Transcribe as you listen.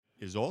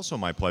It is also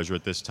my pleasure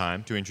at this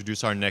time to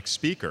introduce our next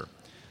speaker.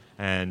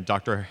 And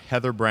Dr.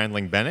 Heather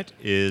Branding-Bennett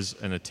is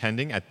an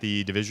attending at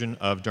the Division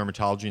of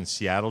Dermatology in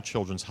Seattle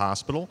Children's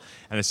Hospital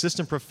and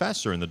assistant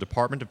professor in the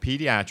Department of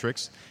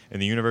Pediatrics in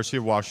the University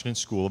of Washington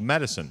School of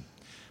Medicine.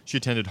 She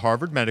attended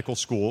Harvard Medical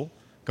School,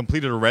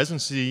 completed a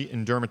residency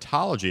in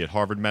dermatology at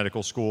Harvard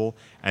Medical School,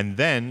 and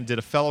then did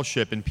a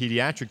fellowship in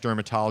pediatric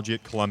dermatology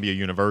at Columbia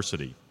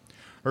University.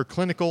 Her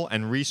clinical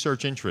and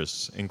research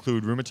interests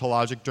include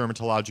rheumatologic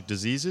dermatologic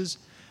diseases,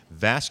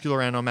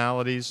 vascular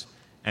anomalies,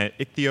 and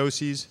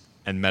ichthyoses,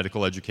 and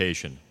medical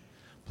education.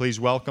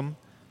 Please welcome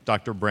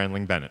Dr.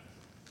 Branding-Bennett.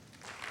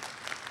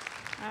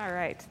 All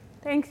right.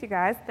 Thanks, you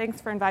guys. Thanks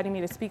for inviting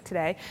me to speak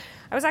today.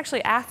 I was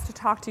actually asked to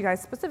talk to you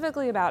guys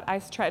specifically about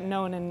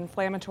isotretinoin and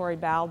inflammatory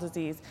bowel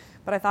disease,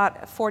 but I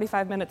thought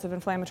 45 minutes of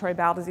inflammatory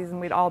bowel disease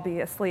and we'd all be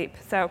asleep.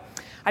 So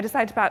I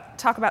decided to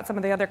talk about some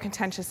of the other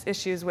contentious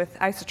issues with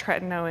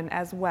isotretinoin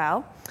as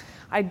well.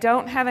 I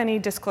don't have any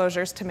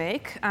disclosures to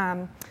make.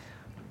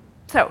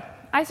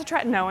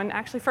 Isotretinoin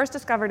actually first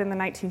discovered in the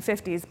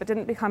 1950s, but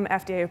didn't become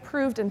FDA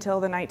approved until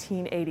the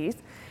 1980s.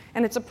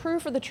 And it's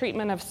approved for the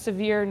treatment of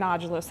severe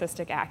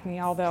nodulocystic acne,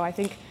 although I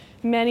think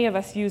many of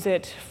us use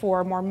it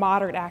for more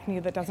moderate acne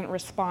that doesn't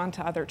respond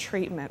to other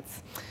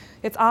treatments.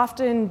 It's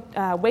often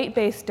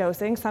weight-based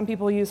dosing. Some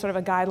people use sort of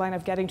a guideline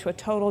of getting to a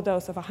total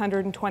dose of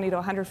 120 to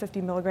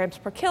 150 milligrams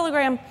per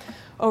kilogram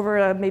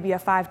over maybe a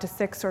 5 to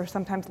 6 or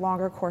sometimes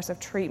longer course of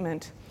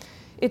treatment.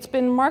 It's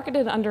been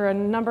marketed under a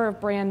number of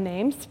brand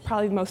names,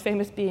 probably the most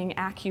famous being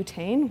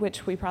Accutane,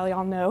 which we probably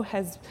all know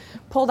has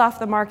pulled off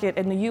the market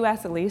in the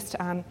US at least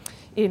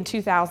in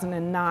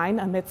 2009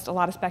 amidst a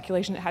lot of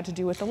speculation that had to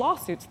do with the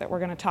lawsuits that we're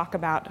going to talk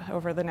about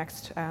over the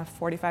next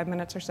 45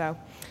 minutes or so.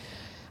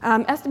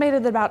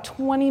 Estimated that about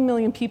 20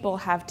 million people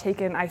have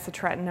taken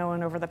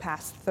isotretinoin over the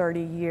past 30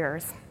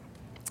 years.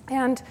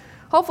 And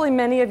hopefully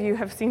many of you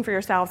have seen for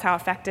yourselves how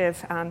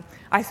effective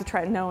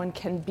isotretinoin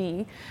can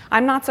be.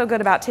 I'm not so good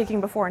about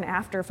taking before and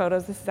after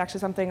photos. This is actually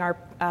something our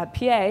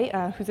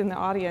PA, who's in the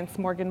audience,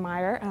 Morgan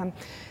Meyer,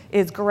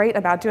 is great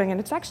about doing.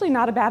 And it's actually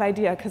not a bad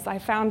idea because I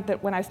found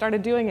that when I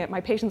started doing it, my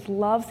patients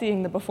love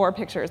seeing the before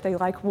pictures. They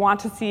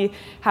want to see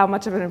how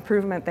much of an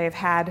improvement they've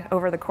had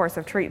over the course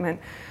of treatment.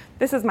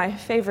 This is my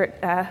favorite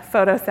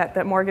photo set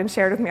that Morgan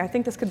shared with me. I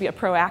think this could be a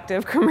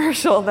proactive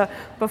commercial, the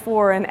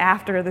before and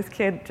after. This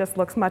kid just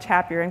looks much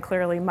happier and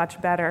clearly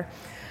much better.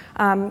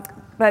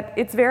 But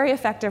it's very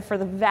effective for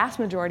the vast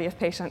majority of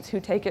patients who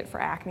take it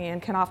for acne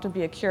and can often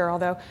be a cure,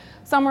 although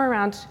somewhere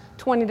around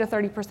 20 to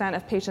 30%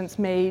 of patients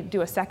may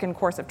do a second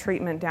course of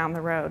treatment down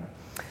the road.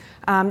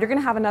 You're going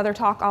to have another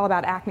talk all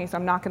about acne, so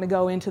I'm not going to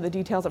go into the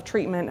details of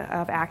treatment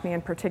of acne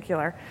in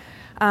particular.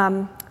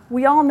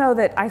 We all know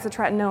that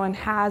isotretinoin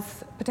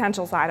has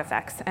potential side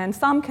effects, and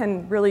some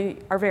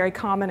are very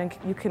common and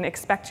you can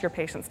expect your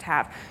patients to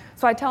have.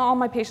 So I tell all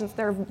my patients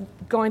they're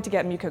going to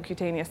get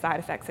mucocutaneous side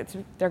effects.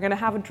 They're going to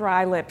have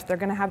dry lips, they're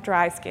going to have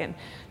dry skin.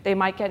 They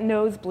might get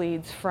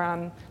nosebleeds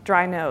from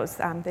dry nose.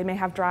 They may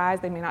have dry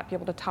eyes, they may not be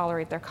able to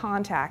tolerate their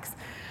contacts.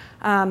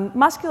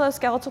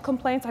 Musculoskeletal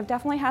complaints, I've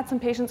definitely had some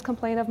patients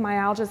complain of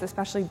myalgias,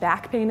 especially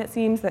back pain, it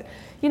seems, that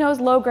is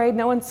low grade.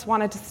 No one's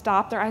wanted to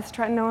stop their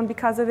isotretinoin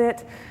because of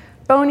it.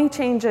 Bony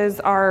changes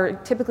are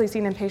typically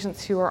seen in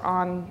patients who are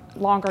on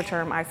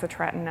longer-term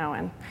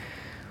isotretinoin.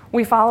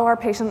 We follow our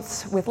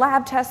patients with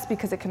lab tests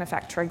because it can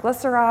affect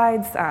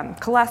triglycerides,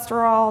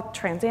 cholesterol,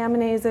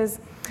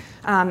 transaminases.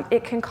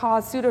 It can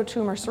cause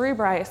pseudotumor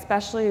cerebri,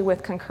 especially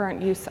with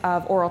concurrent use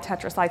of oral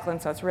tetracycline,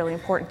 so it's really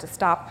important to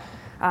stop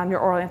your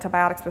oral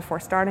antibiotics before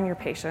starting your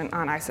patient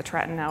on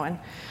isotretinoin.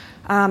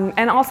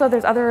 And also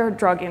there's other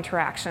drug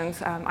interactions.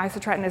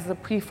 Isotretinoin is a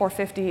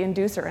P450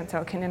 inducer, and so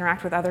it can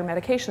interact with other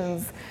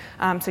medications,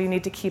 so you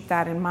need to keep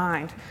that in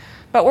mind.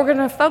 But what we're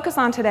going to focus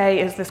on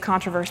today is this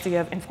controversy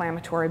of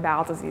inflammatory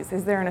bowel disease.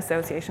 Is there an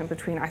association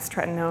between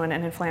isotretinoin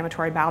and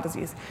inflammatory bowel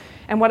disease?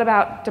 And what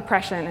about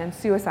depression and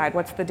suicide?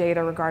 What's the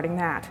data regarding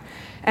that?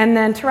 And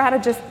then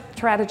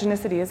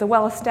teratogenicity is a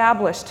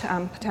well-established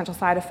potential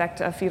side effect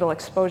of fetal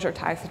exposure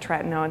to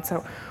isotretinoin.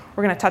 So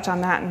we're going to touch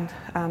on that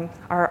and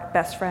our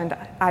best friend,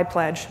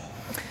 iPledge.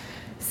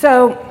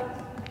 So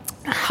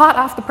hot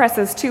off the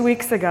presses 2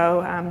 weeks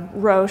ago,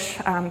 Roche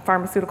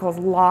Pharmaceuticals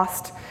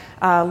lost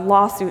a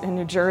lawsuit in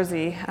New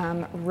Jersey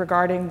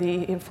regarding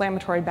the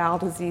inflammatory bowel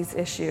disease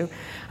issue.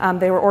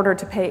 They were ordered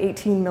to pay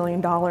 $18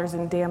 million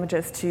in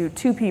damages to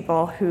 2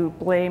 people who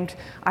blamed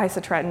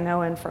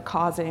isotretinoin for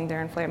causing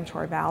their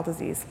inflammatory bowel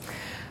disease.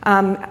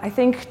 I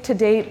think to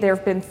date there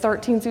have been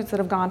 13 suits that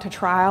have gone to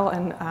trial,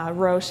 and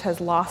Roche has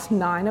lost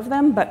 9 of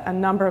them, but a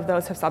number of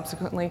those have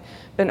subsequently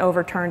been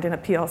overturned in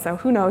appeal. So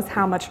who knows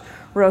how much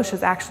Roche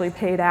has actually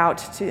paid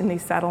out in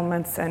these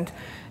settlements and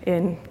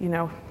in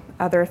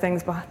other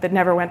things that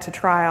never went to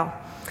trial.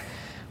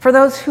 For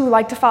those who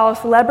like to follow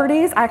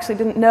celebrities, I actually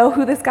didn't know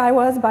who this guy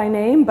was by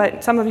name,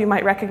 but some of you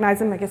might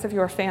recognize him. I guess if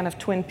you're a fan of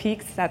Twin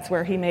Peaks, that's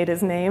where he made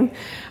his name.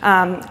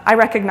 I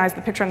recognize the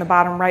picture on the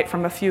bottom right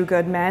from A Few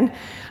Good Men.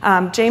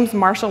 James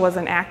Marshall was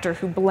an actor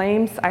who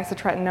blames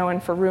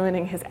isotretinoin for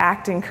ruining his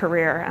acting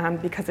career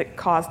because it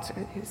caused,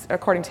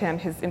 according to him,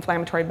 his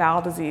inflammatory bowel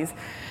disease.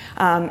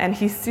 And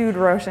he sued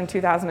Roche in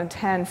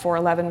 2010 for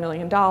 $11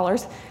 million.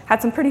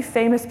 Had some pretty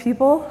famous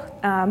people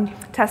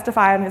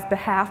testify on his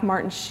behalf.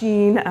 Martin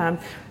Sheen,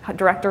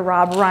 director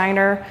Rob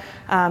Reiner.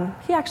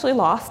 He actually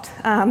lost.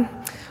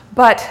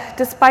 But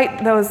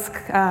despite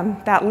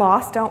that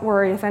loss, don't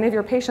worry. If any of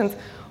your patients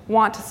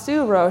want to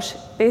sue Roche,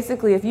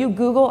 basically if you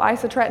Google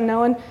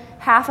isotretinoin,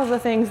 half of the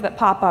things that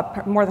pop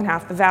up, more than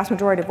half, the vast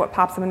majority of what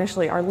pops up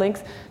initially are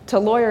links to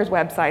lawyers'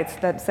 websites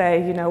that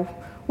say, you know,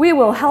 we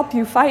will help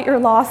you fight your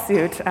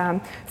lawsuit.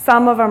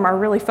 Some of them are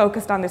really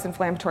focused on this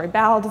inflammatory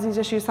bowel disease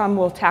issue. Some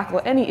will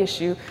tackle any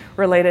issue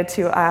related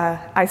to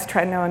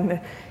isotretinoin.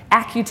 The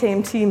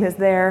Accutane team is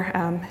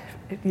there,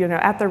 you know,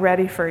 at the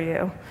ready for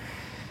you.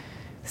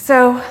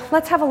 So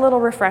let's have a little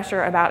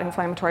refresher about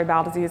inflammatory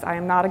bowel disease. I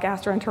am not a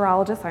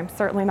gastroenterologist. I'm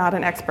certainly not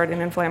an expert in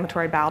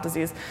inflammatory bowel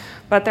disease.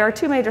 But there are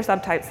two major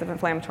subtypes of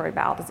inflammatory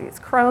bowel disease: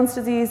 Crohn's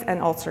disease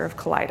and ulcerative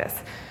colitis.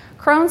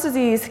 Crohn's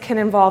disease can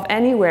involve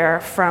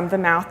anywhere from the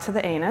mouth to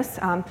the anus,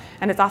 and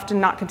it's often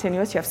not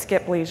continuous. You have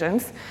skip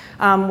lesions,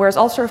 whereas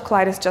ulcerative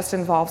colitis just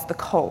involves the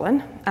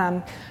colon.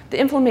 The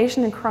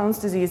inflammation in Crohn's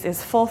disease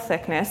is full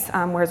thickness,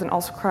 whereas in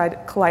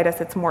ulcerative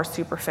colitis, it's more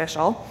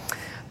superficial.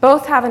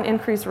 Both have an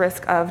increased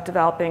risk of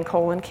developing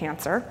colon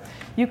cancer.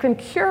 You can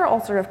cure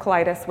ulcerative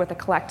colitis with a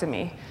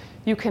colectomy.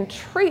 You can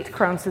treat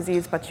Crohn's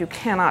disease, but you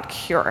cannot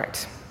cure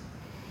it.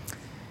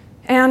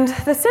 And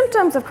the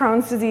symptoms of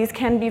Crohn's disease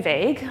can be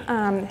vague,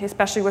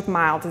 especially with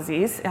mild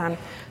disease.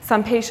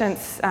 Some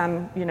patients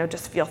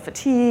just feel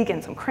fatigue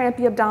and some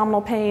crampy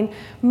abdominal pain.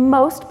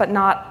 Most, but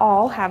not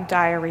all, have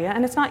diarrhea,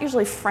 and it's not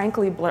usually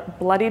frankly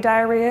bloody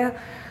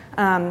diarrhea.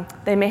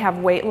 They may have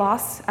weight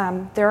loss.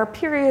 There are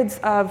periods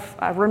of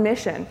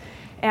remission,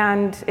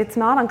 and it's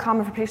not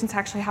uncommon for patients to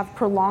actually have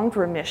prolonged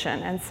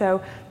remission. And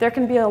so there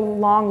can be a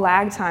long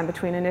lag time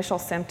between initial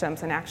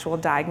symptoms and actual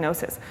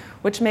diagnosis,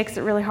 which makes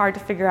it really hard to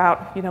figure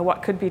out, you know,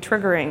 what could be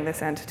triggering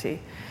this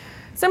entity.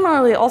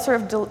 Similarly,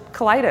 ulcerative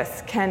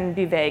colitis can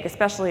be vague,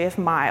 especially if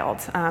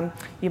mild.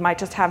 You might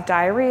just have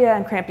diarrhea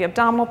and crampy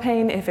abdominal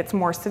pain. If it's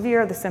more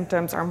severe, the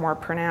symptoms are more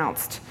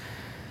pronounced.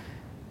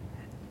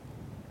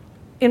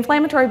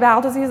 Inflammatory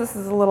bowel disease, this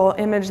is a little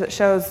image that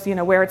shows, you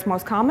know, where it's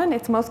most common.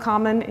 It's most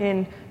common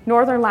in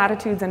northern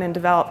latitudes and in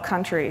developed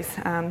countries.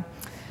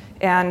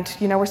 And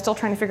you know, we're still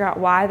trying to figure out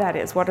why that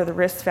is. What are the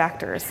risk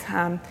factors?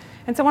 And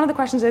so one of the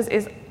questions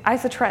is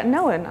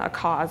isotretinoin a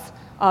cause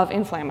of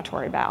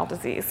inflammatory bowel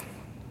disease?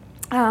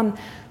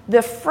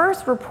 The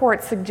first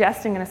reports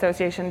suggesting an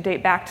association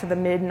date back to the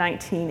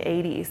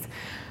mid-1980s.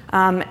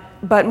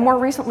 But more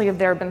recently,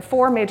 there have been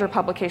 4 major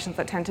publications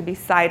that tend to be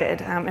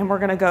cited, and we're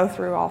going to go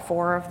through all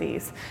 4 of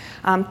these.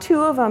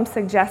 2 of them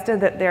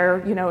suggested that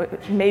there, you know,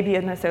 may be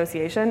an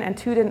association, and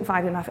 2 didn't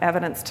find enough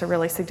evidence to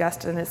really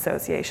suggest an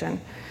association.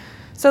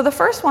 So the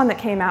first one that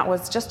came out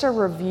was just a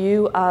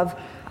review of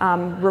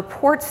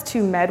reports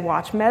to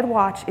MedWatch.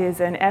 MedWatch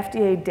is an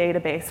FDA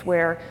database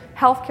where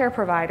healthcare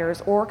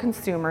providers or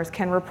consumers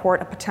can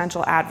report a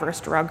potential adverse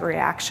drug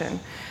reaction.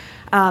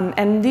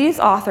 And these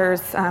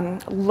authors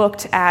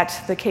looked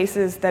at the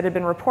cases that had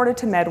been reported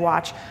to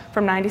MedWatch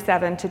from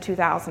 '97 to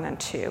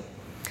 2002.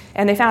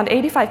 And they found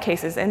 85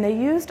 cases, and they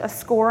used a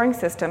scoring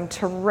system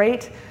to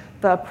rate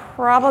the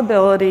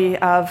probability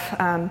of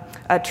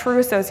a true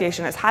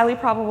association as highly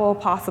probable,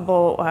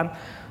 possible,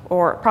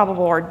 or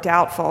probable or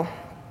doubtful.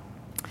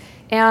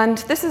 And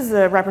this is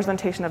a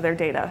representation of their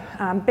data.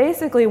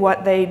 Basically,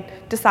 what they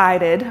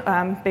decided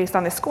based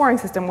on this scoring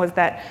system was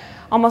that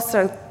almost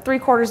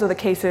 3/4 of the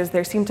cases,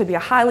 there seemed to be a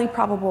highly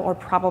probable or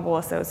probable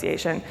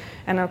association.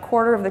 And in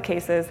 1/4 of the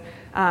cases,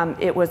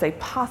 it was a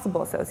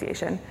possible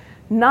association.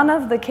 None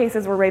of the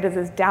cases were rated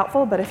as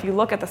doubtful, but if you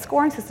look at the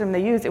scoring system they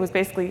used, it was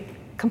basically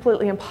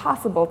completely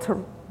impossible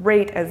to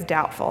rate as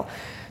doubtful.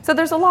 So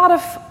there's a lot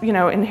of, you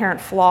know,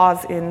 inherent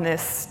flaws in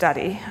this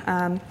study,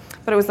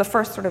 but it was the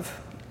first sort of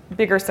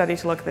bigger study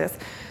to look at this.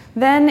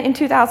 Then in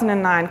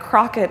 2009,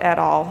 Crockett et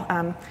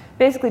al.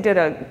 Basically did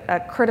a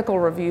critical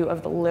review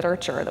of the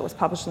literature that was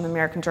published in the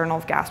American Journal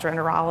of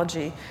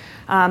Gastroenterology.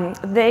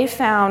 They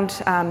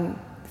found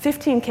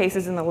 15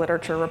 cases in the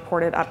literature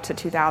reported up to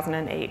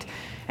 2008,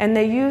 and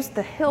they used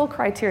the Hill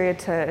criteria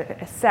to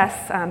assess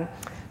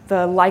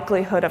the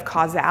likelihood of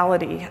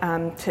causality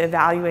to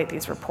evaluate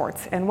these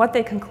reports. And what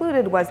they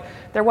concluded was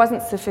there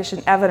wasn't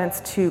sufficient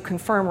evidence to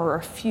confirm or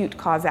refute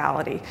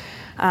causality.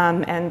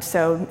 And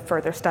so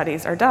further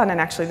studies are done, and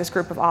actually this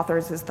group of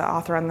authors is the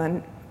author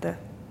on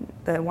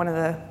one of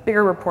the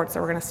bigger reports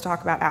that we're going to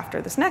talk about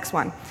after this next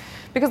one.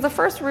 Because the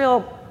first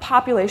real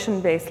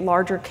population-based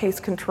larger case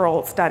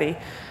control study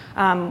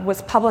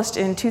was published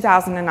in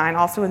 2009,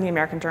 also in the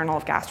American Journal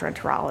of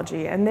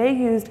Gastroenterology. And they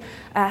used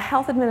a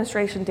health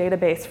administration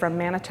database from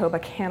Manitoba,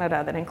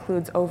 Canada that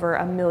includes over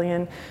 1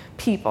 million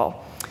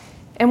people.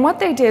 And what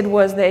they did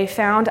was they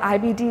found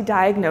IBD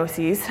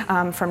diagnoses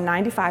from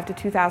 95 to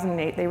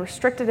 2008. They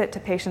restricted it to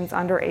patients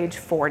under age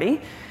 40.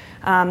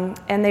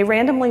 And they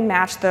randomly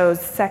matched those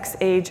sex,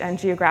 age, and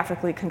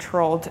geographically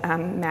controlled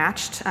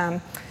matched.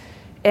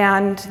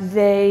 And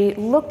they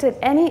looked at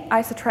any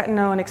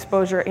isotretinoin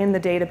exposure in the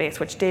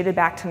database, which dated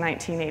back to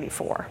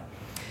 1984.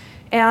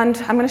 And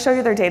I'm going to show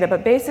you their data,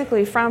 but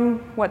basically from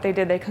what they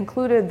did, they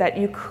concluded that,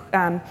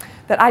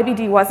 that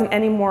IBD wasn't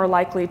any more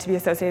likely to be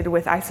associated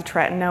with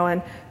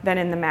isotretinoin than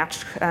in the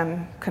matched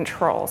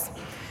controls.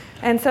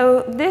 And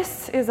so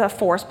this is a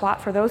forest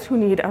plot for those who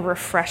need a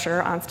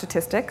refresher on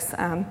statistics,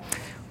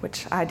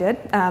 which I did.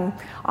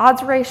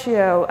 Odds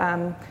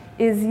ratio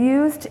is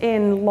used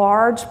in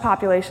large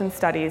population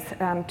studies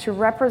to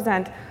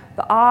represent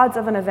the odds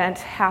of an event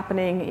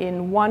happening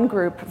in one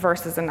group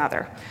versus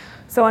another.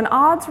 So an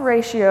odds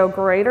ratio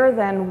greater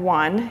than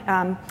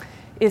 1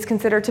 is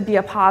considered to be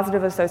a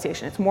positive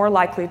association. It's more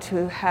likely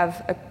to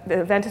have, the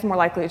event is more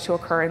likely to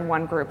occur in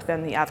one group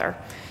than the other.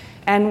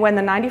 And when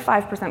the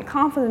 95%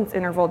 confidence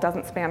interval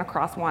doesn't span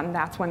across 1,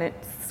 that's when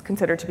it's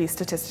considered to be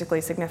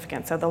statistically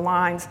significant. So the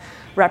lines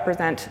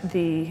represent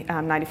the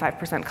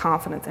 95%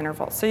 confidence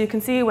interval. So you can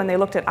see when they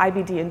looked at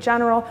IBD in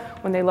general,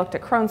 when they looked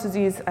at Crohn's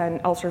disease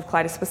and ulcerative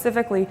colitis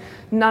specifically,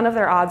 none of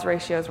their odds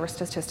ratios were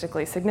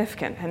statistically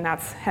significant. And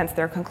that's hence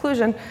their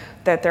conclusion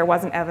that there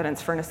wasn't evidence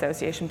for an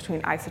association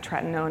between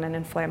isotretinoin and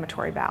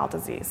inflammatory bowel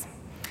disease.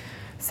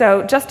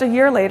 So just a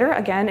year later,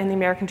 again in the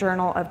American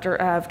Journal of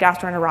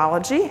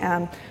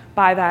Gastroenterology,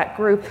 by that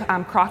group,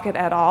 Crockett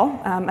et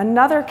al.,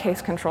 another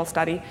case control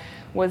study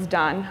was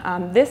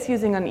done, this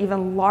using an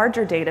even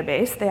larger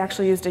database. They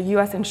actually used a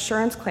US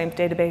insurance claims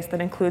database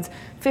that includes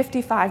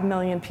 55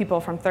 million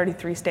people from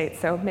 33 states,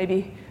 so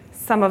maybe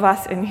some of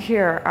us in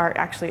here are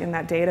actually in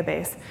that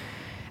database.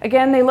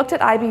 Again, they looked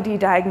at IBD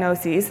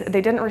diagnoses.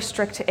 They didn't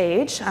restrict to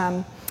age,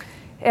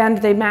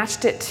 and they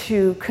matched it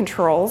to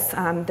controls.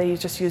 They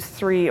just used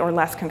 3 or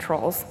less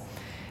controls.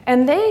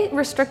 And they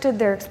restricted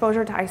their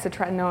exposure to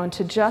isotretinoin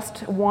to just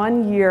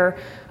 1 year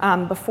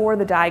before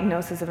the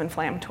diagnosis of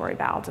inflammatory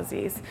bowel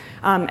disease,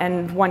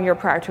 and 1 year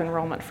prior to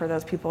enrollment for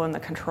those people in the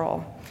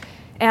control.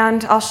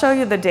 And I'll show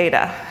you the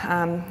data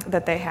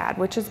that they had,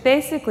 which is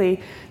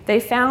basically they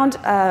found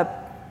a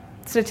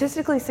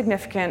statistically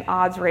significant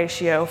odds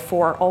ratio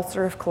for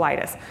ulcerative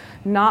colitis,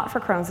 not for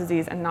Crohn's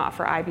disease and not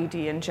for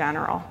IBD in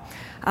general.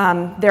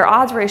 Their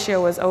odds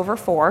ratio was over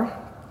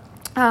 4.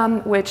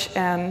 Which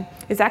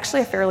is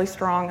actually a fairly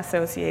strong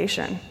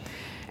association.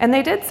 And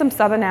they did some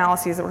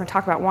sub-analyses that we're going to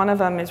talk about. One of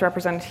them is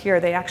represented here.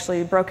 They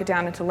actually broke it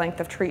down into length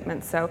of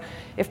treatment. So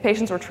if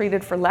patients were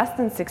treated for less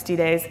than 60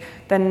 days,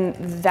 then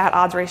that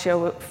odds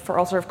ratio for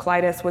ulcerative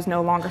colitis was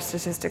no longer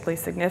statistically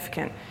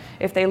significant.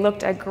 If they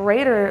looked at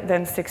greater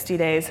than 60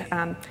 days,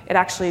 it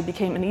actually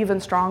became an even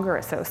stronger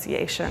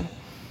association.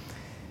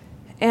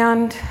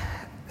 And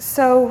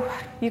so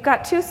you've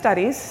got 2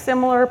 studies,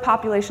 similar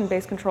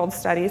population-based controlled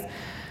studies.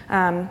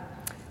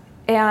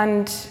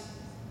 And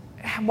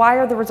why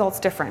are the results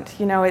different?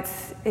 You know,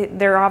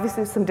 there are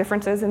obviously some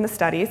differences in the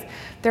studies.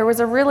 There was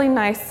a really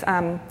nice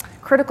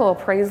critical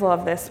appraisal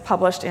of this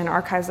published in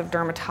Archives of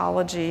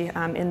Dermatology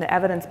in the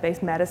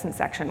evidence-based medicine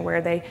section, where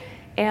they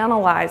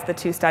analyzed the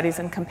 2 studies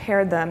and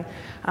compared them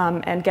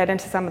and get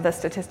into some of the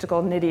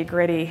statistical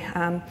nitty-gritty.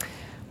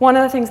 One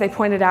of the things they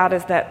pointed out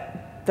is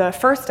that the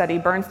first study,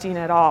 Bernstein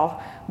et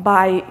al.,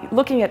 by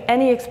looking at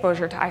any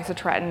exposure to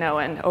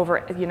isotretinoin over,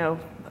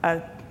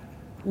 a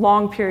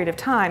long period of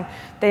time,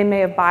 they may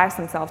have biased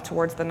themselves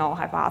towards the null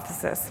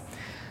hypothesis.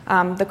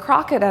 The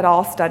Crockett et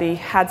al. Study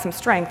had some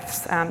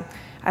strengths.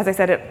 As I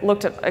said, it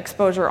looked at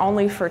exposure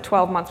only for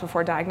 12 months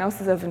before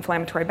diagnosis of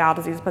inflammatory bowel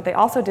disease, but they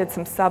also did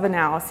some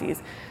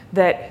sub-analyses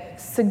that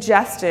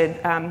suggested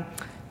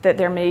that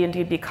there may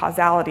indeed be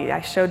causality.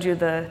 I showed you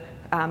the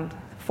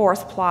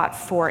forest plot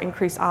for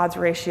increased odds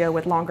ratio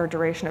with longer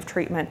duration of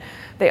treatment.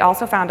 They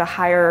also found a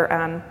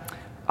higher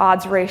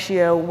odds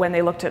ratio when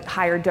they looked at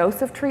higher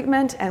dose of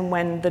treatment and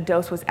when the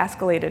dose was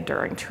escalated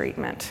during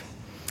treatment.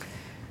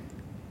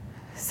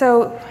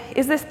 So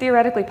is this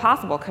theoretically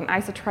possible? Can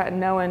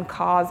isotretinoin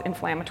cause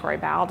inflammatory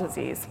bowel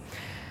disease?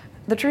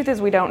 The truth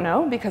is we don't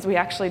know, because we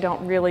actually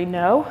don't really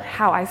know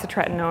how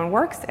isotretinoin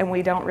works, and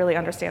we don't really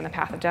understand the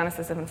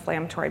pathogenesis of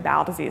inflammatory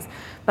bowel disease.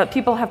 But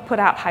people have put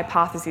out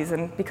hypotheses,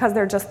 and because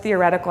they're just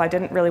theoretical, I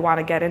didn't really want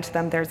to get into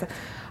them. There's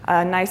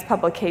a nice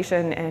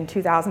publication in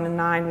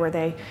 2009 where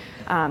they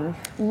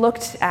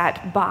looked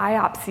at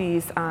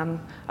biopsies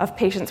of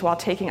patients while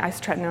taking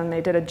isotretinoin. They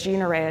did a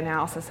gene array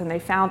analysis, and they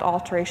found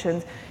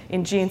alterations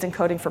in genes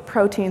encoding for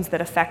proteins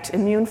that affect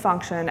immune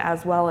function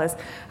as well as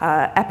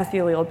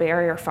epithelial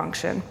barrier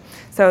function.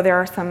 So there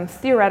are some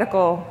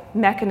theoretical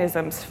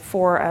mechanisms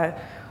for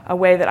a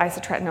way that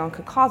isotretinoin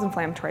could cause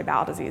inflammatory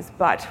bowel disease,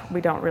 but we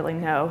don't really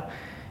know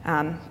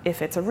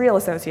if it's a real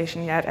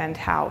association yet and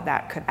how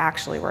that could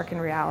actually work in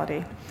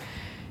reality.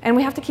 And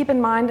we have to keep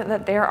in mind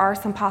that there are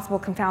some possible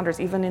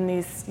confounders. Even in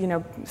these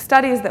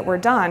studies that were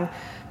done,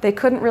 they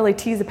couldn't really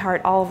tease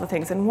apart all of the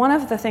things. And one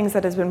of the things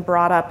that has been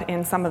brought up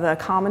in some of the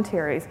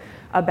commentaries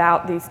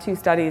about these 2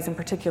 studies in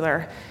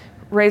particular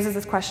raises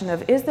this question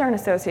of, is there an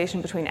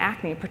association between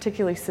acne,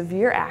 particularly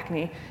severe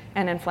acne,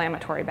 and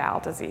inflammatory bowel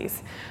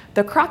disease?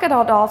 The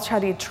Crocodile Doll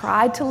study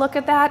tried to look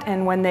at that,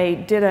 and when they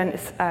did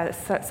a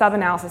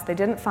sub-analysis, they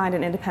didn't find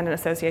an independent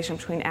association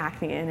between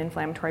acne and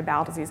inflammatory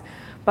bowel disease,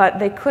 but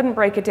they couldn't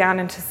break it down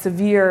into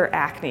severe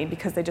acne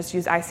because they just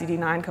used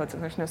ICD-9 codes,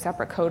 and there's no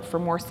separate code for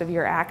more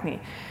severe acne.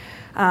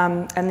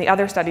 And the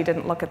other study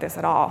didn't look at this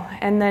at all.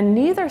 And then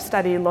neither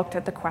study looked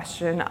at the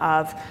question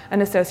of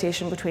an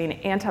association between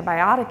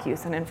antibiotic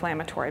use and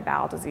inflammatory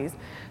bowel disease.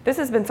 This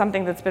has been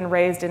something that's been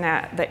raised in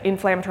the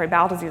inflammatory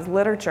bowel disease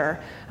literature,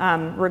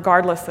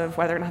 regardless of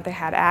whether or not they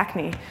had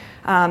acne.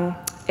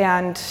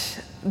 And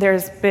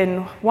there's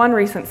been one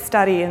recent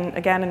study,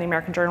 again in the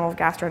American Journal of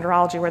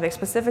Gastroenterology, where they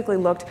specifically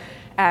looked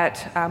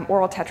at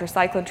oral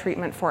tetracycline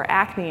treatment for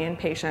acne in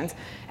patients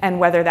and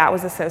whether that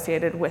was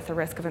associated with the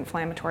risk of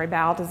inflammatory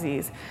bowel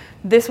disease.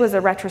 This was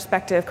a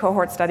retrospective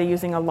cohort study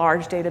using a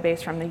large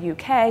database from the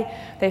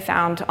UK. They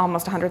found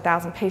almost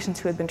 100,000 patients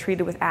who had been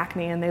treated with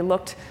acne, and they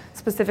looked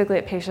specifically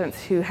at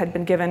patients who had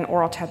been given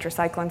oral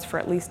tetracyclines for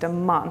at least a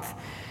month.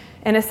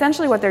 And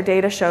essentially what their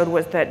data showed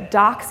was that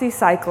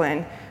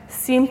doxycycline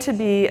seemed to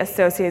be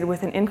associated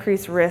with an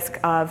increased risk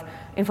of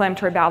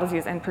inflammatory bowel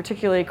disease, and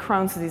particularly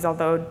Crohn's disease,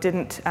 although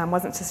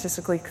wasn't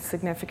statistically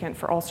significant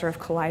for ulcerative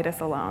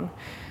colitis alone.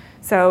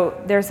 So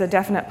there's a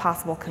definite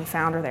possible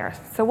confounder there.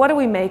 So what do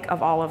we make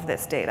of all of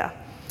this data?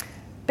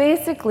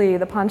 Basically,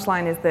 the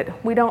punchline is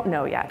that we don't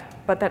know yet,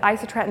 but that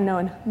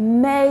isotretinoin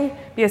may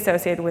be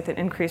associated with an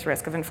increased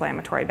risk of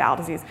inflammatory bowel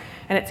disease.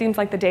 And it seems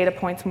like the data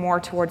points more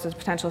towards a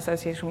potential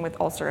association with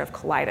ulcerative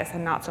colitis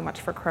and not so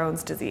much for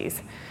Crohn's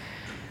disease.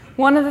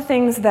 One of the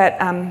things that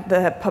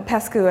the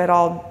Popescu et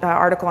al.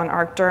 Article on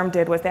ArcDerm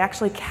did was they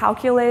actually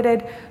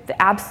calculated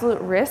the absolute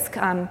risk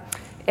and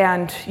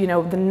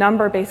the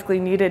number basically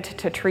needed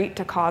to treat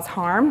to cause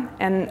harm.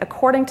 And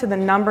according to the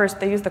numbers,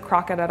 they used the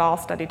Crockett et al.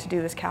 Study to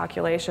do this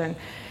calculation.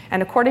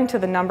 And according to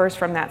the numbers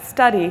from that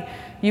study,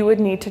 you would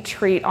need to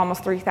treat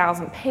almost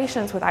 3,000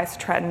 patients with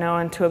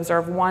isotretinoin to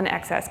observe one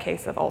excess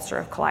case of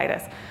ulcerative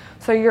colitis.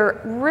 So your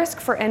risk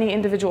for any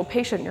individual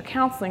patient you're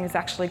counseling is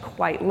actually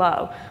quite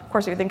low. Of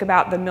course, if you think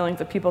about the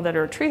millions of people that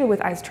are treated with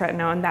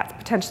isotretinoin, that's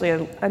potentially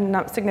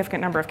a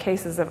significant number of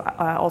cases of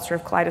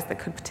ulcerative colitis that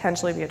could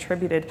potentially be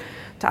attributed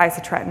to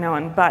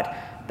isotretinoin. But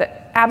the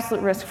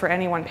absolute risk for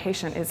any one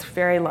patient is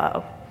very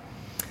low.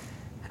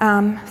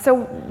 So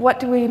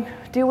what do we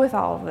do with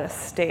all of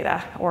this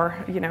data, or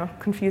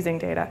confusing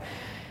data?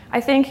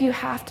 I think you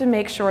have to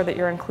make sure that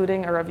you're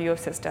including a review of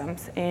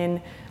systems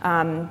in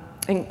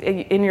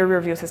your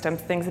review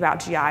systems, things about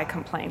GI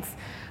complaints.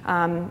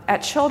 At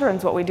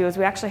Children's, what we do is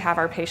we actually have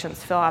our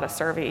patients fill out a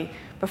survey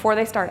before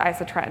they start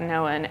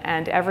isotretinoin,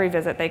 and every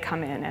visit they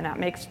come in, and that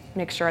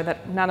makes sure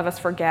that none of us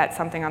forget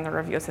something on the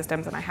review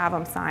systems, and I have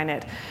them sign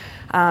it.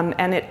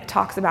 And it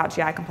talks about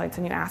GI complaints,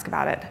 and you ask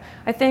about it.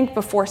 I think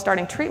before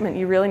starting treatment,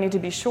 you really need to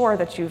be sure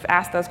that you've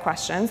asked those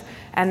questions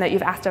and that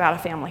you've asked about a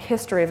family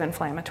history of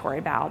inflammatory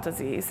bowel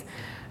disease.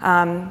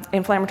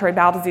 Inflammatory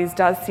bowel disease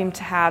does seem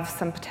to have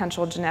some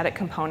potential genetic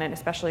component,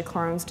 especially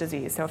Crohn's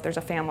disease. So if there's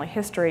a family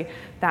history,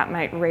 that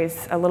might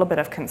raise a little bit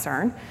of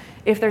concern.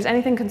 If there's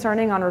anything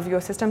concerning on review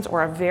of systems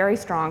or a very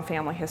strong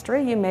family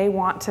history, you may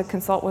want to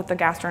consult with the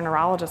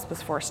gastroenterologist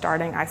before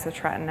starting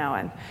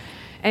isotretinoin.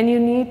 And you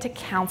need to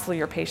counsel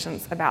your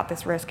patients about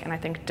this risk, and I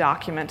think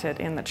document it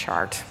in the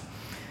chart.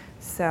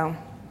 So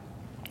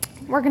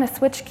we're going to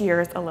switch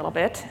gears a little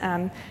bit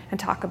and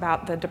talk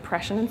about the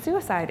depression and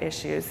suicide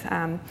issues.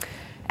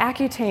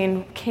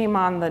 Accutane came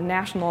on the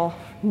national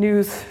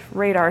news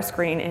radar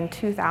screen in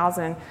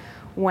 2000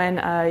 when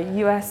a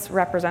US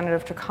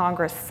representative to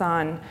Congress'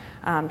 son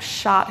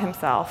shot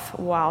himself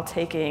while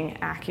taking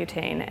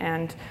Accutane,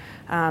 and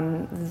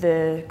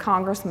the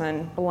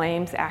congressman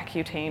blames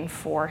Accutane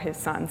for his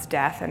son's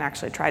death and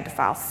actually tried to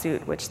file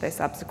suit, which they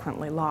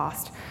subsequently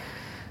lost.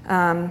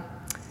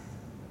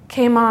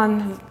 Came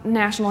on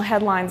national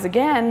headlines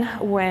again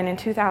when in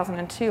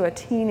 2002 a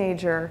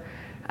teenager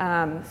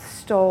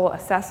stole a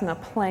Cessna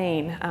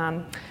plane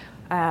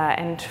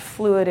and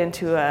flew it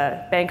into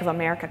a Bank of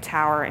America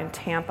tower in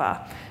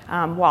Tampa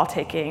while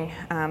taking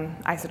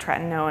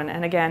isotretinoin.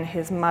 And again,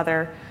 his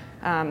mother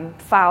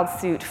filed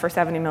suit for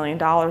 $70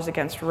 million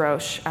against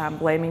Roche,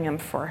 blaming him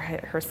for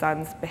her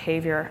son's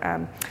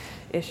behavior.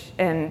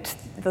 And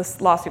this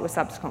lawsuit was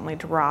subsequently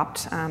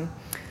dropped.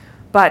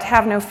 But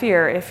have no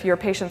fear, if your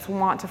patients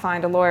want to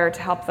find a lawyer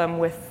to help them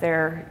with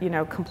their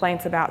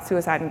complaints about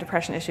suicide and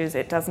depression issues,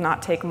 it does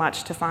not take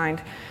much to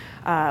find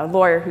a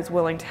lawyer who's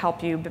willing to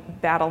help you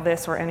battle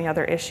this or any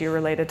other issue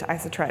related to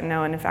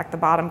isotretinoin. In fact, the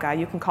bottom guy,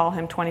 you can call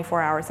him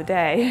 24 hours a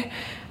day,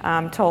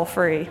 toll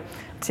free,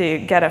 to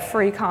get a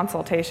free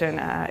consultation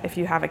if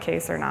you have a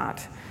case or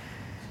not.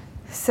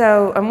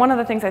 So, and one of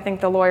the things I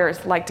think the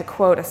lawyers like to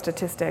quote a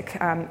statistic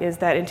is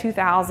that in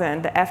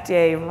 2000, the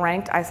FDA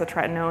ranked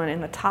isotretinoin in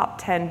the top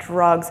 10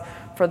 drugs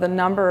for the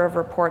number of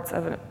reports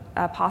of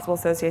a possible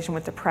association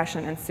with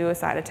depression and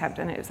suicide attempt.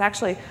 And it was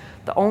actually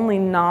the only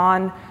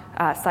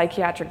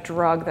non-psychiatric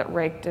drug that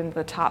ranked in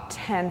the top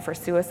 10 for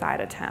suicide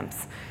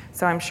attempts.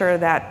 So I'm sure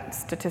that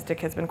statistic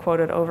has been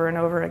quoted over and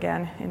over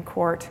again in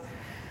court.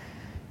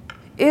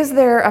 Is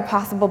there a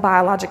possible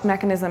biologic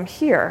mechanism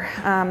here?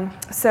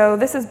 So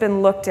this has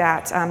been looked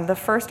at. The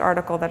first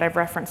article that I've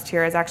referenced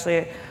here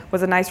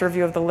was a nice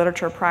review of the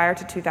literature prior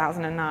to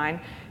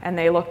 2009, and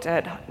they looked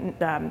at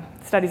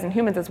studies in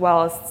humans as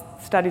well as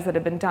studies that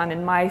have been done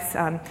in mice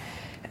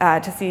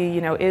to see,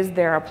 is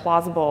there a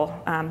plausible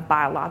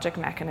biologic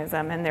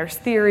mechanism? And there's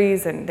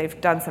theories, and they've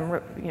done some,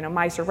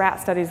 mice or rat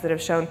studies that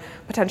have shown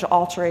potential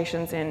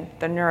alterations in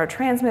the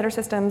neurotransmitter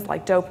systems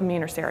like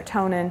dopamine or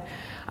serotonin.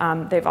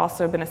 They've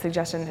also been a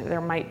suggestion that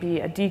there might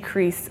be a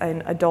decrease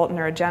in adult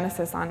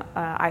neurogenesis on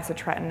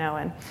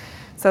isotretinoin.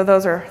 So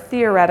those are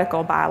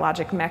theoretical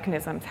biologic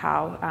mechanisms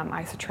how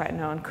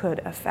isotretinoin could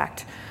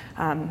affect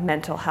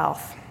mental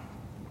health.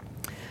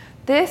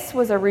 This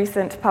was a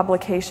recent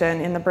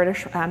publication in the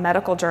British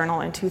Medical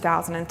Journal in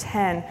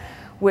 2010,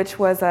 which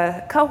was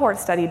a cohort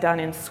study done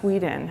in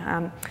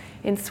Sweden.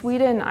 In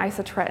Sweden,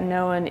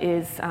 isotretinoin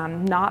is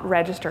not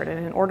registered,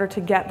 and in order to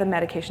get the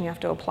medication, you have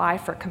to apply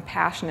for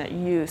compassionate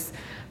use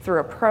through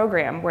a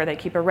program where they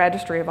keep a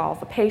registry of all of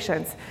the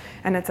patients,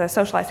 and it's a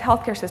socialized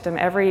healthcare system.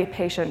 Every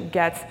patient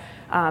gets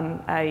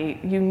a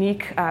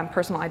unique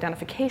personal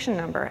identification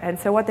number, and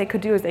so what they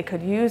could do is they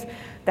could use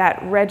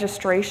that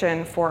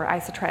registration for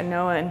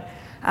isotretinoin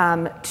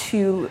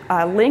to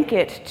link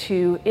it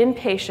to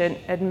inpatient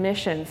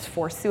admissions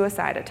for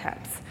suicide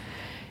attempts.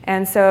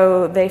 And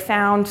so they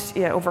found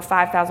over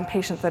 5,000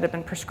 patients that had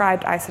been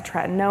prescribed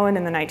isotretinoin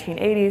in the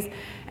 1980s,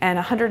 and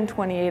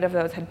 128 of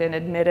those had been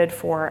admitted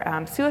for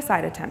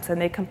suicide attempts. And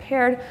they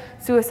compared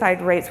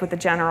suicide rates with the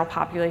general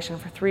population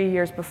for 3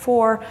 years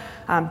before,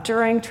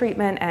 during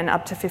treatment, and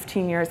up to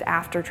 15 years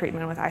after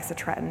treatment with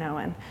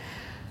isotretinoin.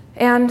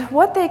 And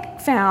what they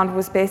found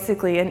was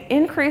basically an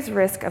increased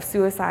risk of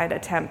suicide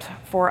attempt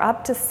for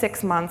up to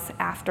 6 months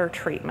after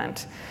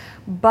treatment.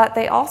 But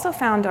they also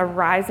found a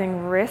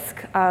rising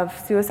risk of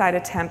suicide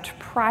attempt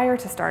prior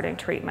to starting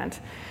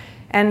treatment.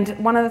 And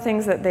one of the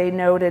things that they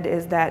noted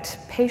is that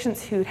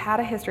patients who'd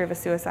had a history of a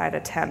suicide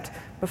attempt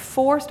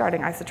before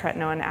starting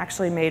isotretinoin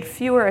actually made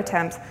fewer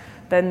attempts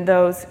than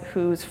those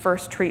whose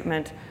first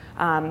treatment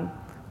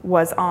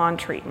was on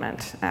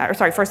treatment,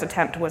 first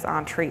attempt was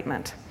on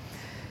treatment.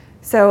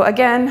 So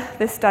again,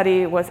 this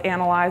study was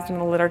analyzed in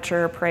the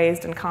literature,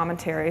 praised in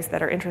commentaries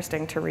that are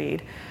interesting to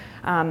read.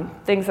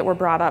 Things that were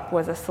brought up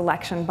was a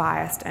selection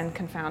bias and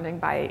confounding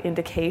by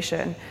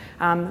indication.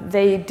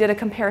 They did a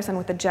comparison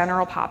with the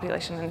general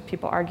population, and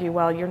people argue,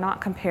 well, you're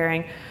not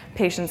comparing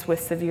patients with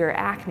severe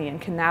acne,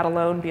 and can that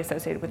alone be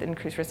associated with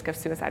increased risk of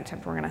suicide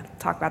attempt? We're going to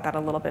talk about that a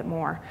little bit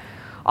more.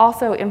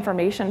 Also,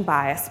 information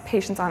bias.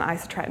 Patients on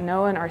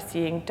isotretinoin are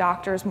seeing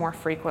doctors more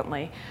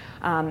frequently.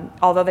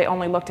 Although they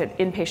only looked at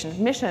inpatient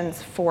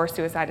admissions for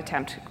suicide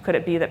attempt, could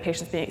it be that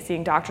patients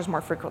seeing doctors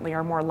more frequently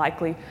are more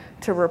likely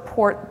to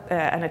report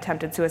an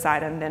attempted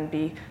suicide and then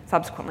be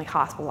subsequently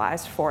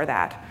hospitalized for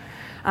that?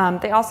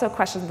 They also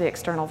questioned the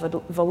external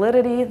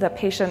validity. The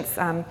patient's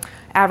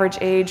average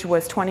age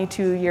was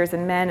 22 years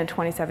in men and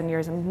 27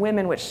 years in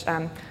women, which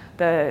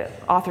the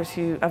authors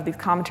of these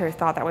commentaries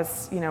thought that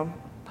was,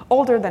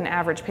 older than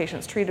average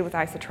patients treated with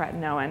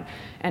isotretinoin.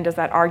 And does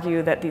that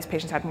argue that these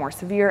patients had more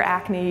severe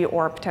acne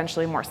or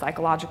potentially more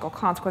psychological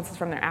consequences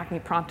from their acne,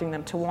 prompting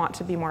them to want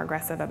to be more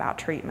aggressive about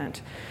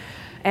treatment?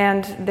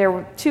 And there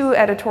were two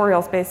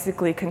editorials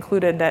basically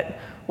concluded that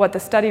what the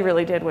study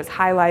really did was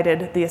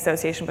highlighted the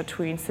association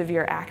between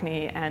severe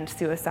acne and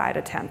suicide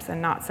attempts,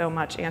 and not so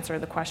much answer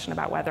the question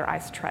about whether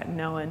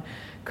isotretinoin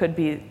could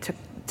be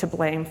to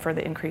blame for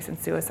the increase in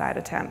suicide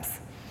attempts.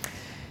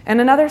 And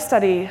another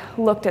study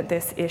looked at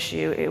this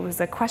issue. It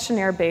was a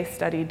questionnaire-based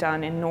study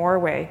done in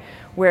Norway,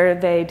 where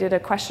they did a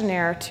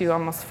questionnaire to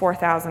almost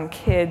 4,000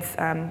 kids,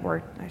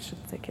 or I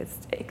should say kids,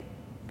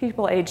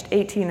 people aged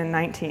 18 and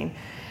 19.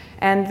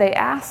 And they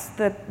asked,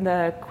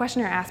 the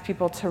questionnaire asked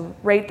people to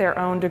rate their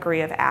own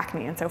degree of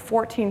acne. And so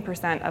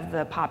 14% of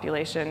the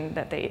population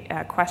that they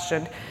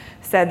questioned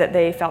said that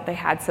they felt they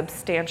had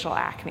substantial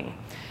acne.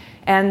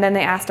 And then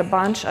they asked a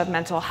bunch of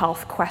mental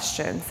health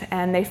questions,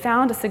 and they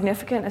found a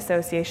significant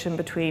association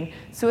between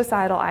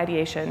suicidal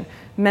ideation,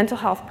 mental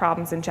health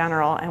problems in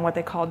general, and what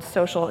they called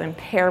social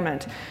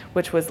impairment,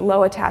 which was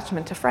low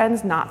attachment to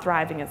friends, not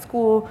thriving at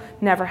school,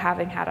 never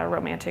having had a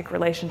romantic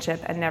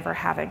relationship, and never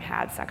having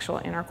had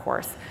sexual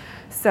intercourse.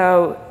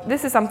 So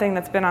this is something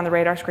that's been on the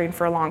radar screen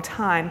for a long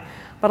time,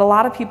 but a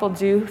lot of people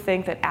do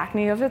think that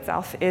acne of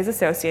itself is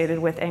associated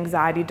with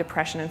anxiety,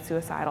 depression, and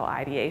suicidal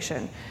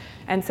ideation.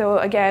 And so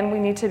again, we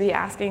need to be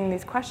asking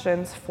these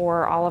questions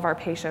for all of our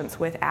patients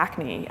with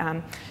acne.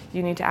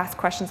 You need to ask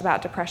questions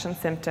about depression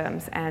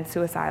symptoms and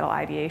suicidal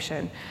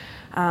ideation.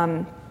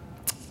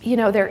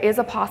 There is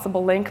a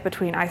possible link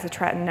between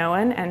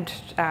isotretinoin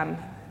and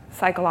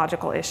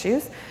psychological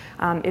issues.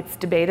 It's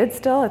debated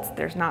still,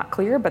 there's not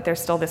clear, but there's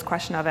still this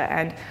question of it.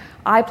 And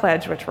I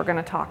pledge, which we're going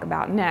to talk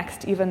about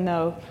next, even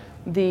though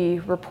The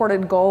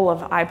reported goal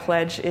of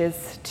iPledge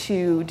is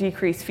to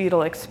decrease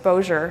fetal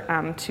exposure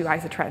to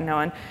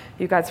isotretinoin.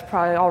 You guys have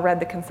probably all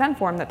read the consent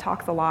form that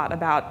talks a lot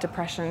about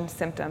depression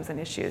symptoms and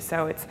issues.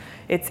 So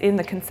it's in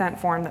the consent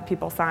form that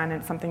people sign,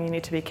 and it's something you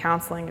need to be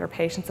counseling your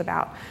patients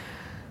about.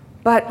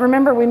 But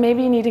remember, we may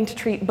be needing to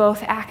treat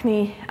both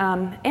acne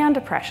and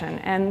depression.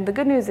 And the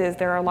good news is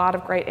there are a lot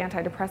of great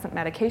antidepressant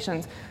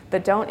medications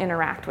that don't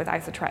interact with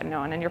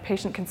isotretinoin. And your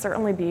patient can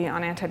certainly be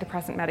on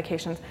antidepressant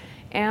medications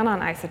and on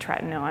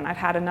isotretinoin. I've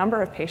had a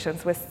number of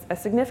patients with a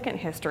significant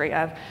history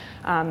of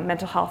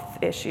mental health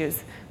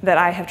issues that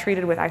I have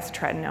treated with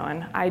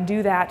isotretinoin. I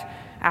do that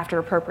after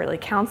appropriately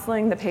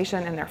counseling the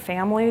patient and their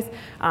families,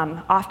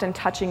 often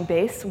touching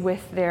base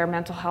with their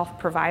mental health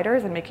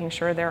providers and making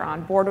sure they're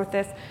on board with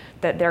this,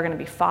 that they're going to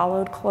be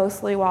followed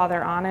closely while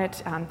they're on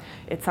it.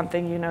 It's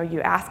something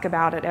you ask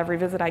about at every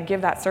visit. I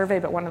give that survey,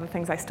 but one of the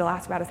things I still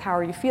ask about is how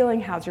are you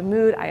feeling, how's your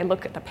mood? I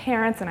look at the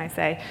parents and I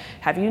say,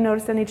 have you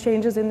noticed any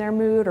changes in their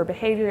mood or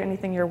behavior,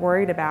 anything you're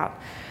worried about?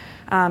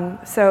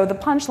 So the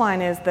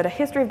punchline is that a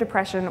history of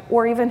depression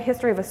or even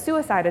history of a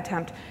suicide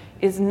attempt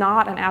is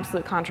not an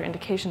absolute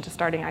contraindication to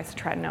starting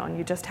isotretinoin.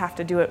 You just have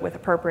to do it with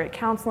appropriate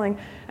counseling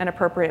and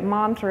appropriate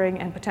monitoring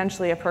and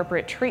potentially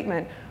appropriate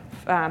treatment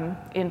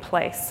in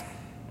place.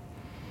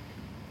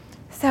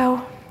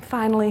 So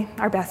finally,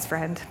 our best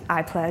friend,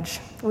 iPledge.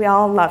 We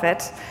all love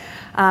it.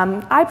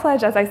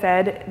 iPledge, as I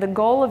said, the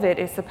goal of it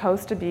is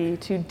supposed to be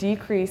to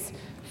decrease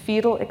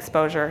fetal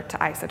exposure to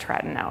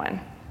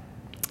isotretinoin.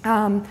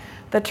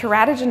 The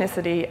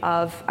teratogenicity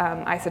of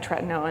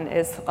isotretinoin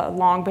is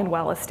long been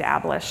well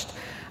established.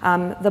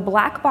 The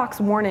black box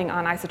warning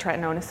on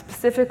isotretinoin is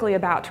specifically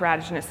about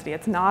teratogenicity.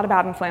 It's not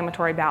about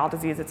inflammatory bowel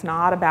disease. It's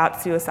not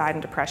about suicide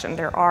and depression.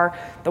 There are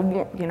the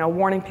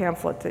warning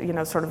pamphlet,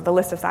 sort of the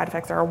list of side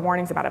effects. There are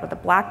warnings about it, but the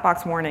black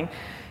box warning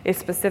is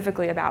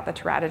specifically about the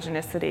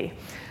teratogenicity.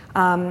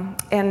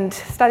 And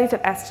studies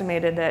have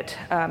estimated that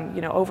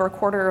over a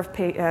quarter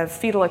of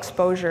fetal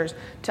exposures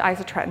to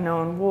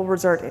isotretinoin will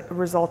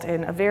result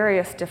in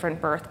various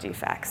different birth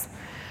defects.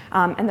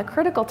 And the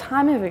critical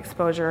time of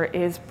exposure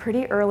is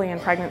pretty early in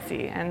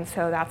pregnancy, and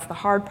so that's the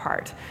hard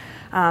part.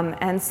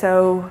 And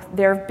so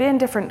there have been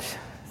different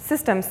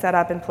systems set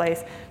up in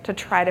place to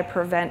try to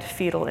prevent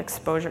fetal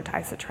exposure to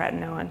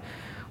isotretinoin.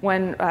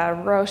 When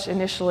Roche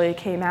initially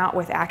came out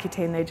with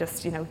Accutane, they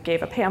just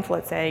gave a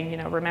pamphlet saying,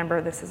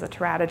 remember this is a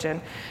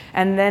teratogen.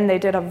 And then they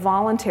did a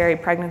voluntary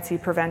pregnancy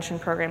prevention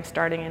program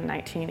starting in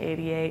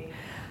 1988.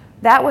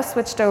 That was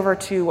switched over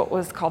to what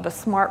was called the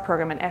SMART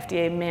program, an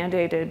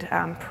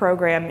FDA-mandated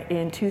program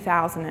in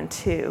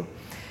 2002.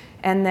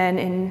 And then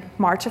in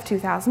March of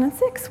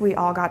 2006, we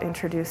all got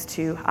introduced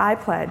to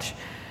iPledge,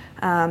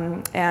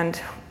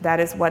 and that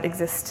is what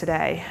exists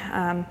today.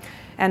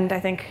 And I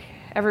think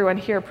everyone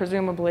here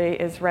presumably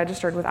is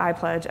registered with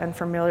iPledge and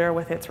familiar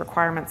with its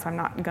requirements, so I'm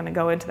not going to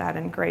go into that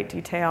in great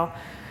detail.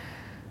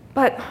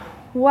 But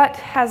what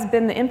has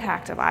been the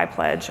impact of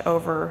iPledge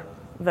over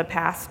the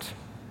past,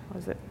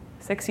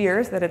 6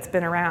 years that it's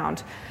been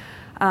around?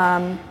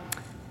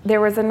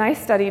 There was a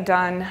nice study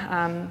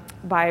done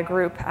by a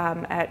group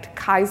at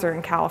Kaiser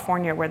in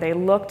California where they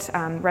looked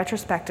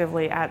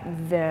retrospectively at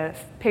the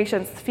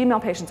female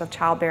patients of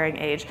childbearing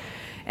age.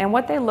 And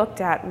what they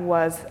looked at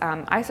was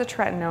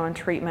isotretinoin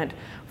treatment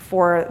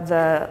for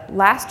the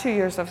last 2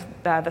 years of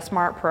the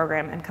SMART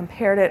program and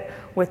compared it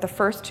with the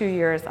first 2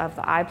 years of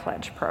the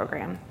iPledge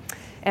program.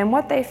 And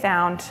what they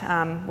found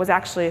was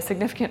actually a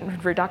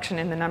significant reduction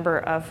in the number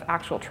of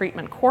actual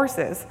treatment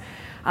courses,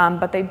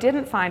 but they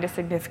didn't find a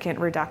significant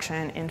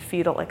reduction in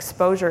fetal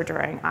exposure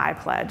during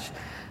iPledge.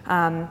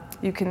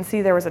 You can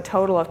see there was a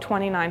total of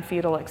 29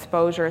 fetal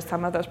exposures.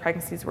 Some of those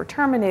pregnancies were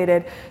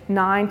terminated.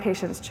 9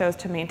 patients chose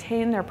to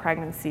maintain their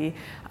pregnancy,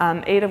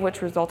 8 of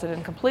which resulted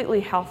in completely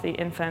healthy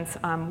infants.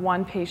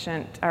 One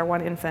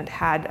infant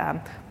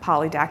had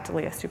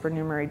polydactyly, a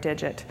supernumerary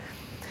digit.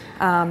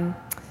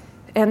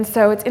 And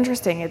so it's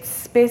interesting. It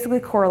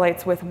basically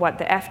correlates with what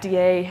the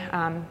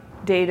FDA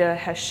data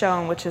has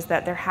shown, which is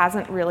that there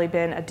hasn't really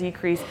been a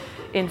decrease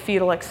in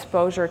fetal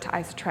exposure to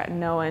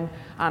isotretinoin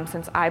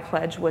since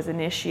iPledge was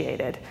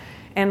initiated.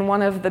 And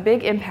one of the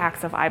big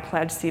impacts of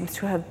iPledge seems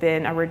to have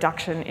been a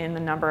reduction in the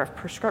number of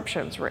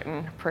prescriptions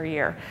written per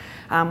year.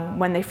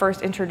 When they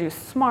first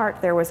introduced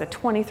SMART, there was a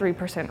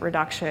 23%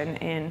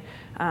 reduction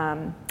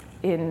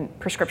in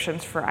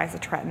prescriptions for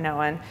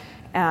isotretinoin.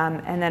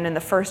 And then in the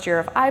first year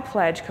of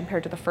iPledge,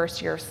 compared to the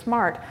first year of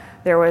SMART,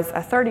 there was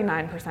a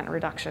 39%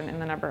 reduction in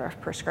the number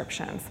of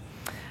prescriptions.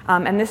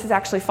 And this is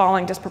actually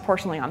falling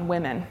disproportionately on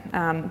women.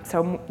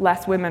 So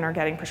less women are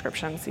getting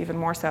prescriptions, even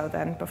more so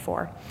than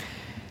before.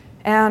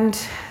 And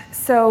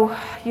so,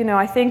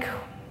 I think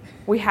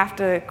we have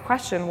to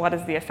question what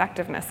is the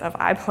effectiveness of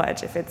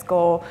iPledge if its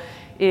goal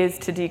is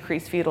to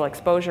decrease fetal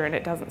exposure, and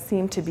it doesn't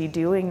seem to be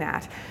doing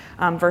that,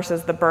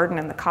 versus the burden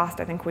and the cost.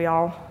 I think we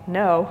all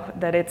know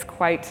that it's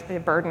quite a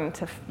burden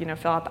to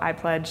fill out the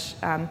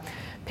iPledge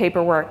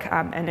paperwork,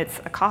 and it's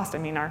a cost. I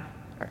mean, our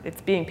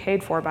it's being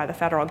paid for by the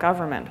federal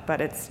government,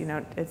 but it's,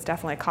 it's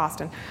definitely a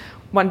cost. And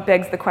one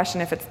begs the question,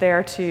 if it's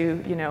there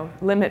to,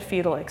 limit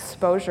fetal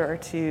exposure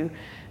to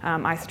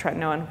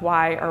isotretinoin,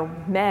 why are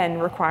men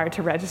required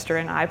to register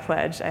in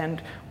iPledge,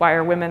 and why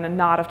are women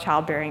not of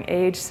childbearing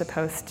age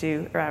supposed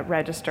to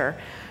register?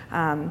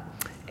 And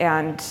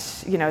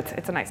it's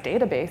a nice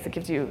database, it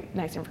gives you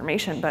nice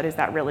information, but is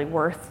that really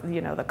worth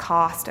the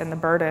cost and the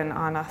burden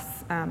on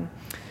us?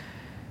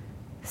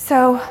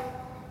 So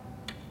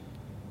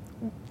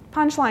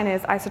punchline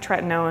is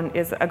isotretinoin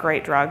is a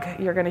great drug.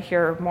 You're going to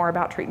hear more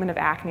about treatment of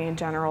acne in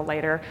general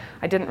later.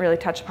 I didn't really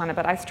touch upon it,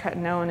 but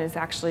isotretinoin is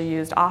actually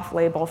used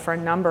off-label for a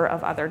number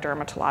of other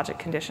dermatologic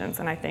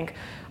conditions. And I think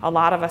a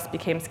lot of us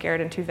became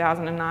scared in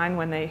 2009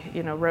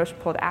 when Roche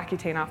pulled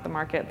Accutane off the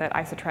market, that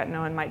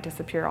isotretinoin might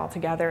disappear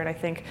altogether. And I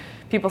think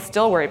people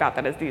still worry about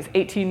that as these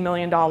 $18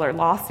 million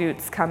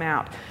lawsuits come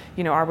out.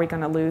 Are we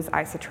going to lose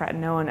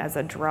isotretinoin as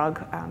a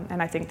drug?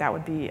 And I think that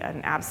would be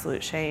an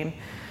absolute shame.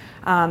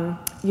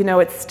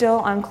 It's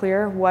still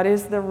unclear what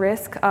is the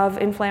risk of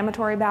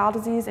inflammatory bowel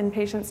disease in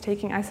patients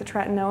taking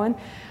isotretinoin.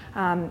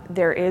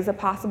 There is a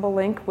possible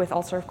link with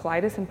ulcerative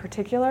colitis in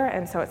particular,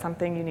 and so it's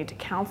something you need to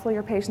counsel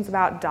your patients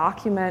about,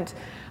 document,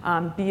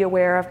 be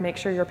aware of, make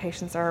sure your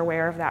patients are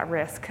aware of that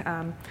risk,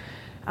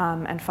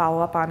 and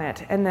follow up on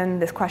it. And then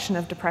this question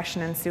of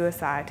depression and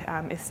suicide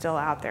is still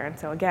out there. And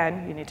so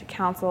again, you need to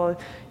counsel,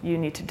 you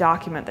need to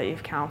document that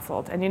you've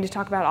counseled, and you need to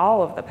talk about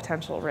all of the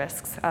potential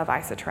risks of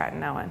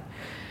isotretinoin.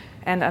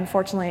 And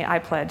unfortunately,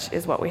 iPledge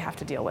is what we have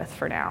to deal with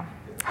for now.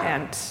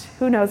 And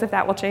who knows if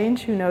that will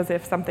change? Who knows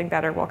if something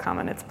better will come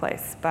in its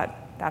place? But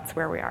that's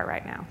where we are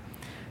right now.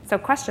 So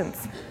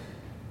questions?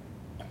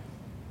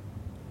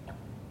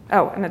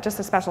 Oh, and just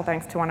a special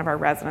thanks to one of our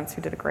residents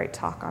who did a great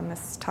talk on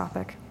this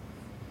topic.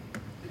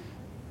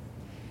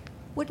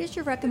 What is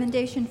your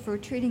recommendation for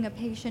treating a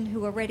patient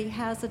who already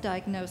has a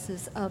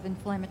diagnosis of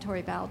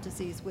inflammatory bowel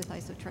disease with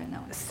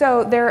isotretinoin?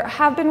 So there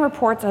have been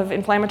reports of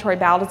inflammatory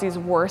bowel disease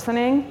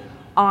worsening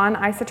on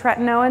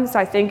isotretinoin. So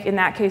I think in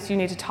that case, you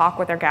need to talk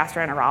with their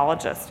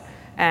gastroenterologist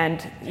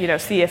and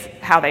see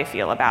how they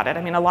feel about it.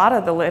 I mean, a lot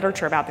of the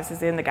literature about this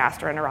is in the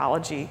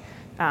gastroenterology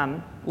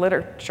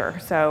literature,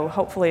 so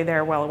hopefully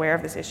they're well aware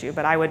of this issue.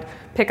 But I would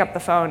pick up the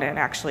phone and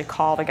actually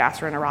call the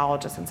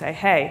gastroenterologist and say,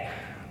 hey,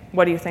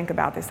 what do you think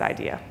about this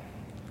idea?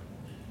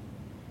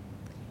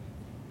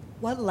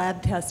 What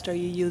lab test are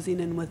you using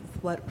and with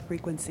what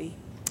frequency?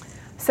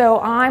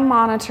 So I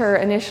monitor,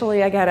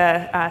 initially I get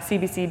a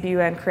CBC,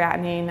 BUN,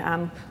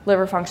 creatinine,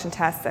 liver function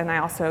tests, and I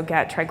also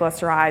get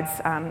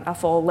triglycerides, a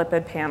full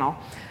lipid panel.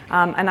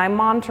 And I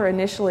monitor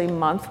initially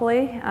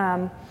monthly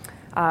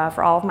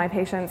for all of my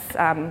patients,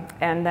 and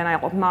then I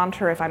will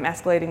monitor if I'm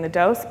escalating the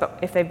dose, but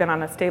if they've been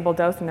on a stable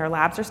dose and their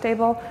labs are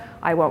stable,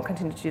 I won't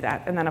continue to do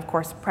that. And then of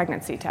course,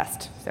 pregnancy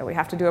test. So we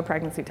have to do a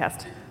pregnancy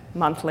test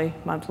monthly,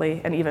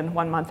 and even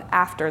 1 month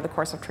after the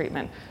course of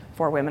treatment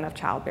for women of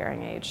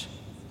childbearing age.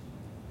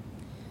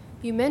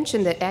 You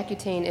mentioned that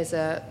Accutane is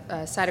a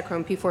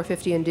cytochrome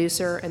P450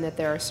 inducer and that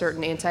there are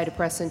certain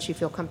antidepressants you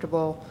feel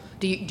comfortable.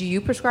 Do you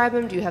prescribe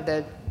them? Do you have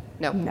the,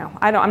 no? No,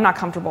 I'm not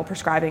comfortable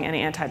prescribing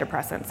any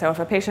antidepressants. So if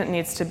a patient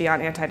needs to be on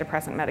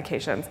antidepressant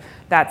medications,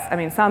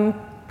 some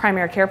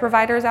primary care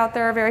providers out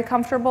there are very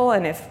comfortable,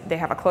 and if they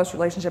have a close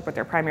relationship with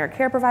their primary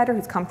care provider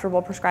who's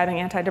comfortable prescribing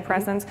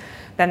antidepressants,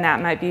 then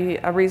that might be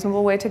a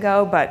reasonable way to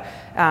go, but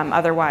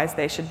otherwise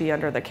they should be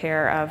under the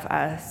care of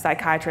a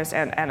psychiatrist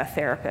and a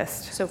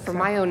therapist. So for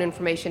my own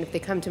information, if they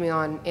come to me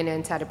on an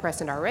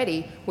antidepressant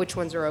already, which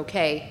ones are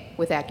okay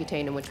with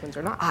Accutane and which ones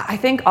are not? I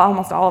think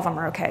almost all of them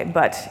are okay,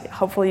 but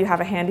hopefully you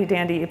have a handy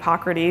dandy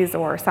Hippocrates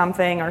or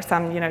something, or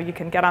you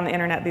can get on the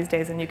internet these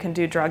days and you can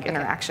do drug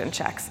interaction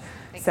checks.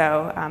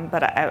 So,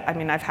 but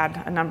I've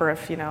had a number of,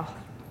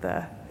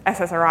 the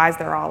SSRIs,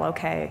 they're all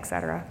okay, et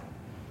cetera.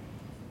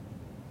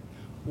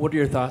 What are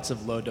your thoughts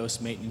of low-dose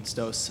maintenance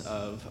dose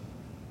of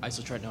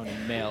isotretinoin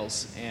in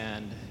males,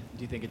 and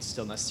do you think it's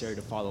still necessary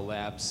to follow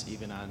labs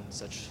even on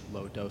such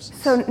low doses?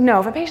 So no,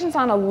 if a patient's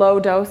on a low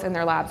dose and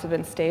their labs have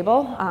been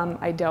stable,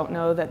 I don't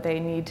know that they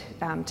need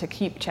to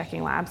keep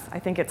checking labs. I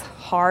think it's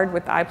hard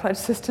with the iPledge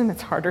system.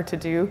 It's harder to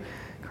do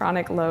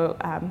chronic low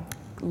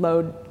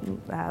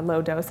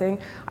dosing.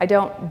 I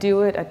don't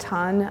do it a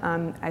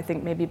ton. I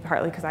think maybe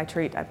partly because I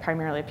treat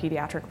primarily a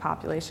pediatric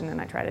population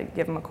and I try to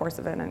give them a course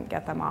of it and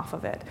get them off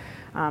of it.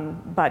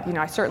 But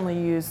I certainly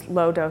use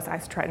low dose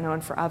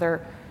isotretinoin for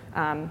other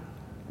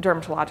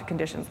dermatologic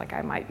conditions, like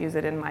I might use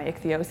it in my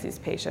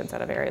ichthyosis patients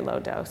at a very low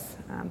dose.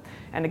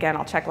 And again,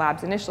 I'll check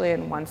labs initially,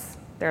 and once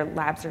their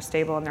labs are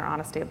stable and they're on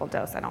a stable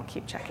dose, I don't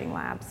keep checking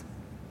labs.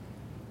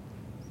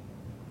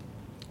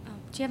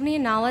 Do you have any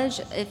knowledge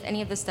if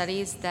any of the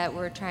studies that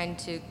were trying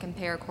to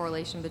compare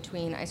correlation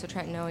between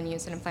isotretinoin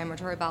use and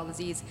inflammatory bowel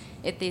disease,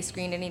 if they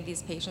screened any of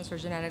these patients for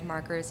genetic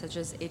markers such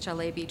as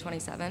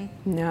HLA-B27?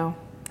 No,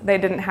 they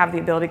didn't have the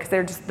ability, because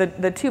they're just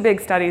the two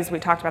big studies we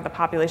talked about the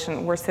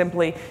population were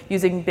simply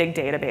using big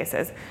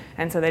databases,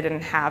 and so they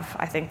didn't have,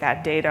 I think,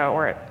 that data,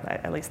 or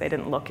at least they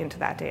didn't look into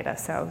that data.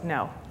 So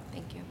no.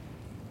 Thank you.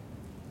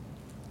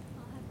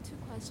 I'll have two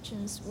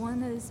questions.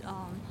 One is,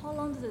 how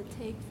long does it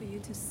take for you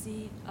to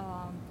see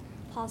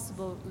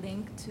possible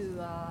link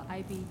to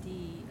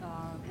IBD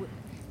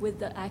with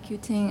the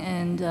Accutane,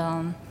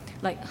 and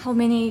like how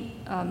many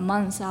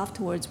months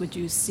afterwards would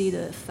you see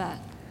the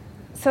effect?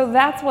 So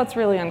that's what's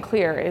really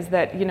unclear, is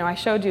that, I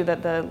showed you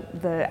that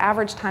the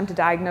average time to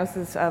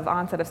diagnosis of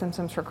onset of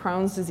symptoms for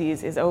Crohn's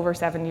disease is over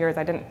 7 years.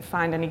 I didn't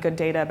find any good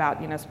data about,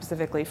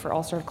 specifically for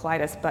ulcerative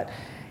colitis, but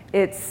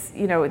it's,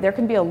 there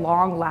can be a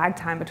long lag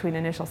time between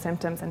initial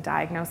symptoms and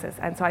diagnosis.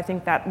 And so I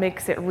think that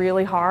makes it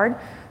really hard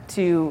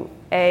to,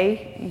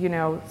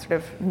 sort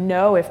of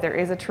know if there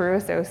is a true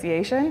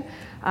association.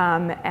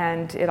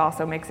 And it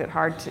also makes it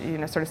hard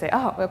to, sort of say,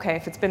 oh, okay,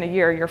 if it's been a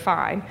year, you're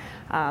fine.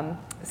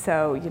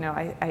 So,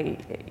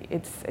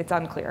 it's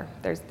unclear.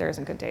 There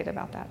isn't good data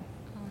about that.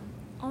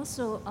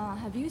 Also,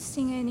 have you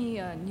seen any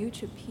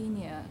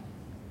neutropenia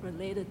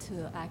related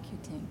to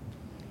Accutane?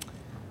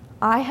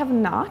 I have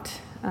not.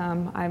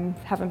 I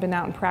haven't been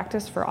out in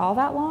practice for all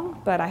that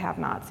long, but I have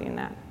not seen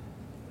that.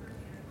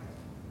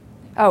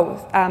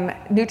 Oh,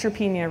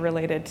 neutropenia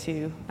related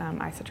to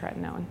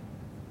isotretinoin.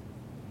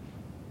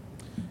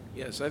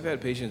 Yes, I've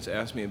had patients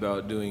ask me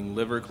about doing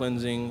liver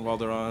cleansing while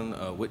they're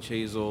on witch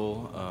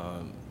hazel,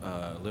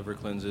 liver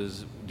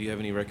cleanses. Do you have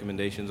any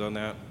recommendations on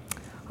that?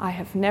 I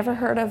have never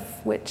heard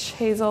of witch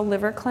hazel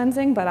liver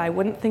cleansing, but I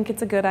wouldn't think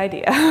it's a good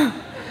idea.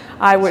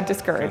 I would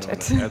discourage it.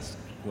 That's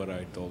what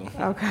I told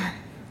them. Okay.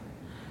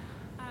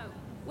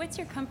 What's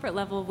your comfort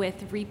level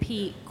with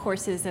repeat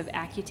courses of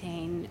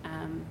Accutane,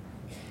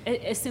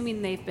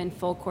 assuming they've been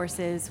full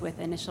courses with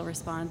initial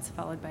response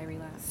followed by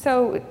relapse?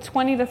 So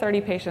 20 to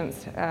 30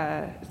 patients,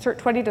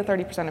 20 to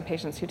 30% of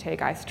patients who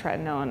take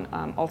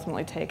isotretinoin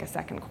ultimately take a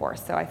second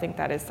course. So I think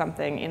that is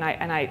something,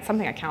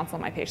 something I counsel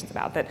my patients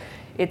about, that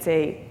it's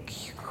a,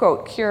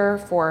 quote, cure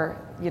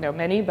for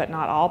many but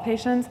not all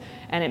patients,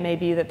 and it may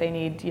be that they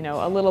need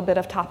a little bit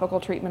of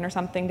topical treatment or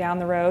something down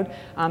the road,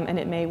 and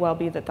it may well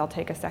be that they'll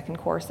take a second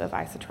course of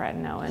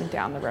isotretinoin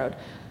down the road.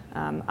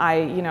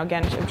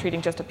 Again, I'm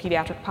treating just a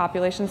pediatric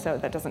population, so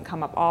that doesn't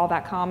come up all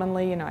that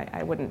commonly.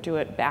 I wouldn't do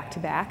it back to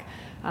back,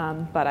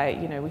 but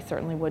we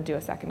certainly would do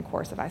a second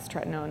course of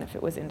isotretinoin if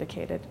it was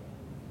indicated.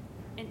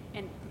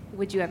 And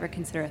would you ever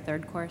consider a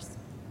third course?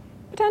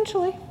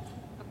 Potentially.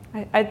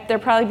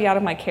 They'd probably be out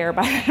of my care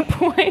by that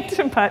point,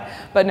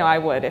 but no, I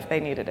would if they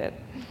needed it.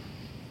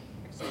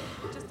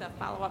 Just a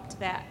follow-up to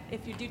that,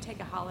 if you do take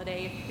a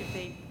holiday, if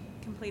they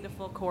complete a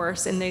full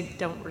course and they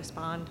don't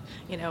respond,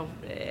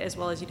 as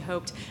well as you'd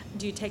hoped,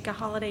 do you take a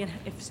holiday, and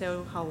if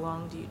so, how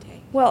long do you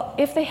take? Well,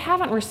 if they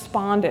haven't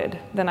responded,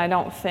 then I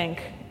don't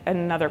think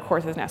another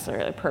course is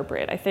necessarily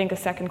appropriate. I think a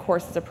second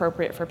course is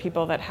appropriate for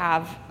people that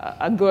have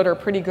a good or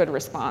pretty good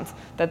response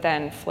that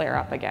then flare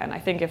up again. I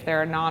think if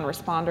they're a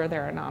non-responder,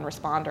 they're a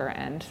non-responder,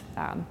 and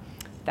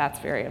that's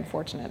very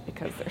unfortunate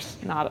because there's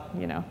not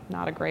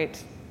a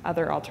great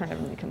other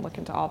alternative. You can look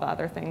into all the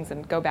other things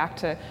and go back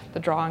to the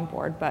drawing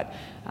board, but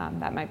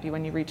that might be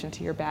when you reach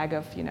into your bag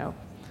of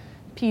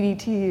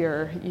PDT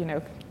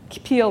or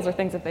peels or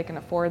things, if they can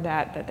afford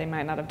that they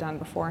might not have done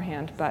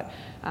beforehand. But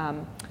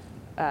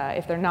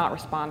if they're not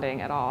responding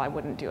at all, I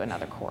wouldn't do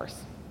another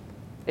course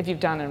if you've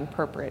done an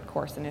appropriate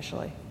course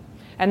initially.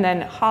 And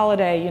then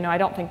holiday, I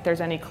don't think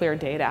there's any clear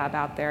data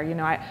about there.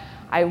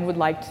 I would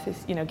like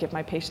to give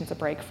my patients a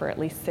break for at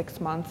least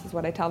 6 months is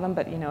what I tell them,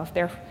 but if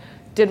they're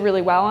did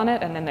really well on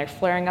it and then they're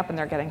flaring up and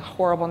they're getting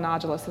horrible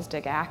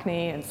nodulocystic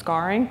acne and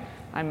scarring,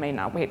 I may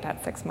not wait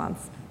that 6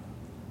 months.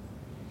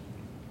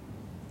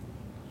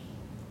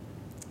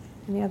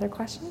 Any other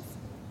questions?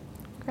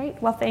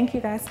 Great. Well, thank you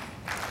guys.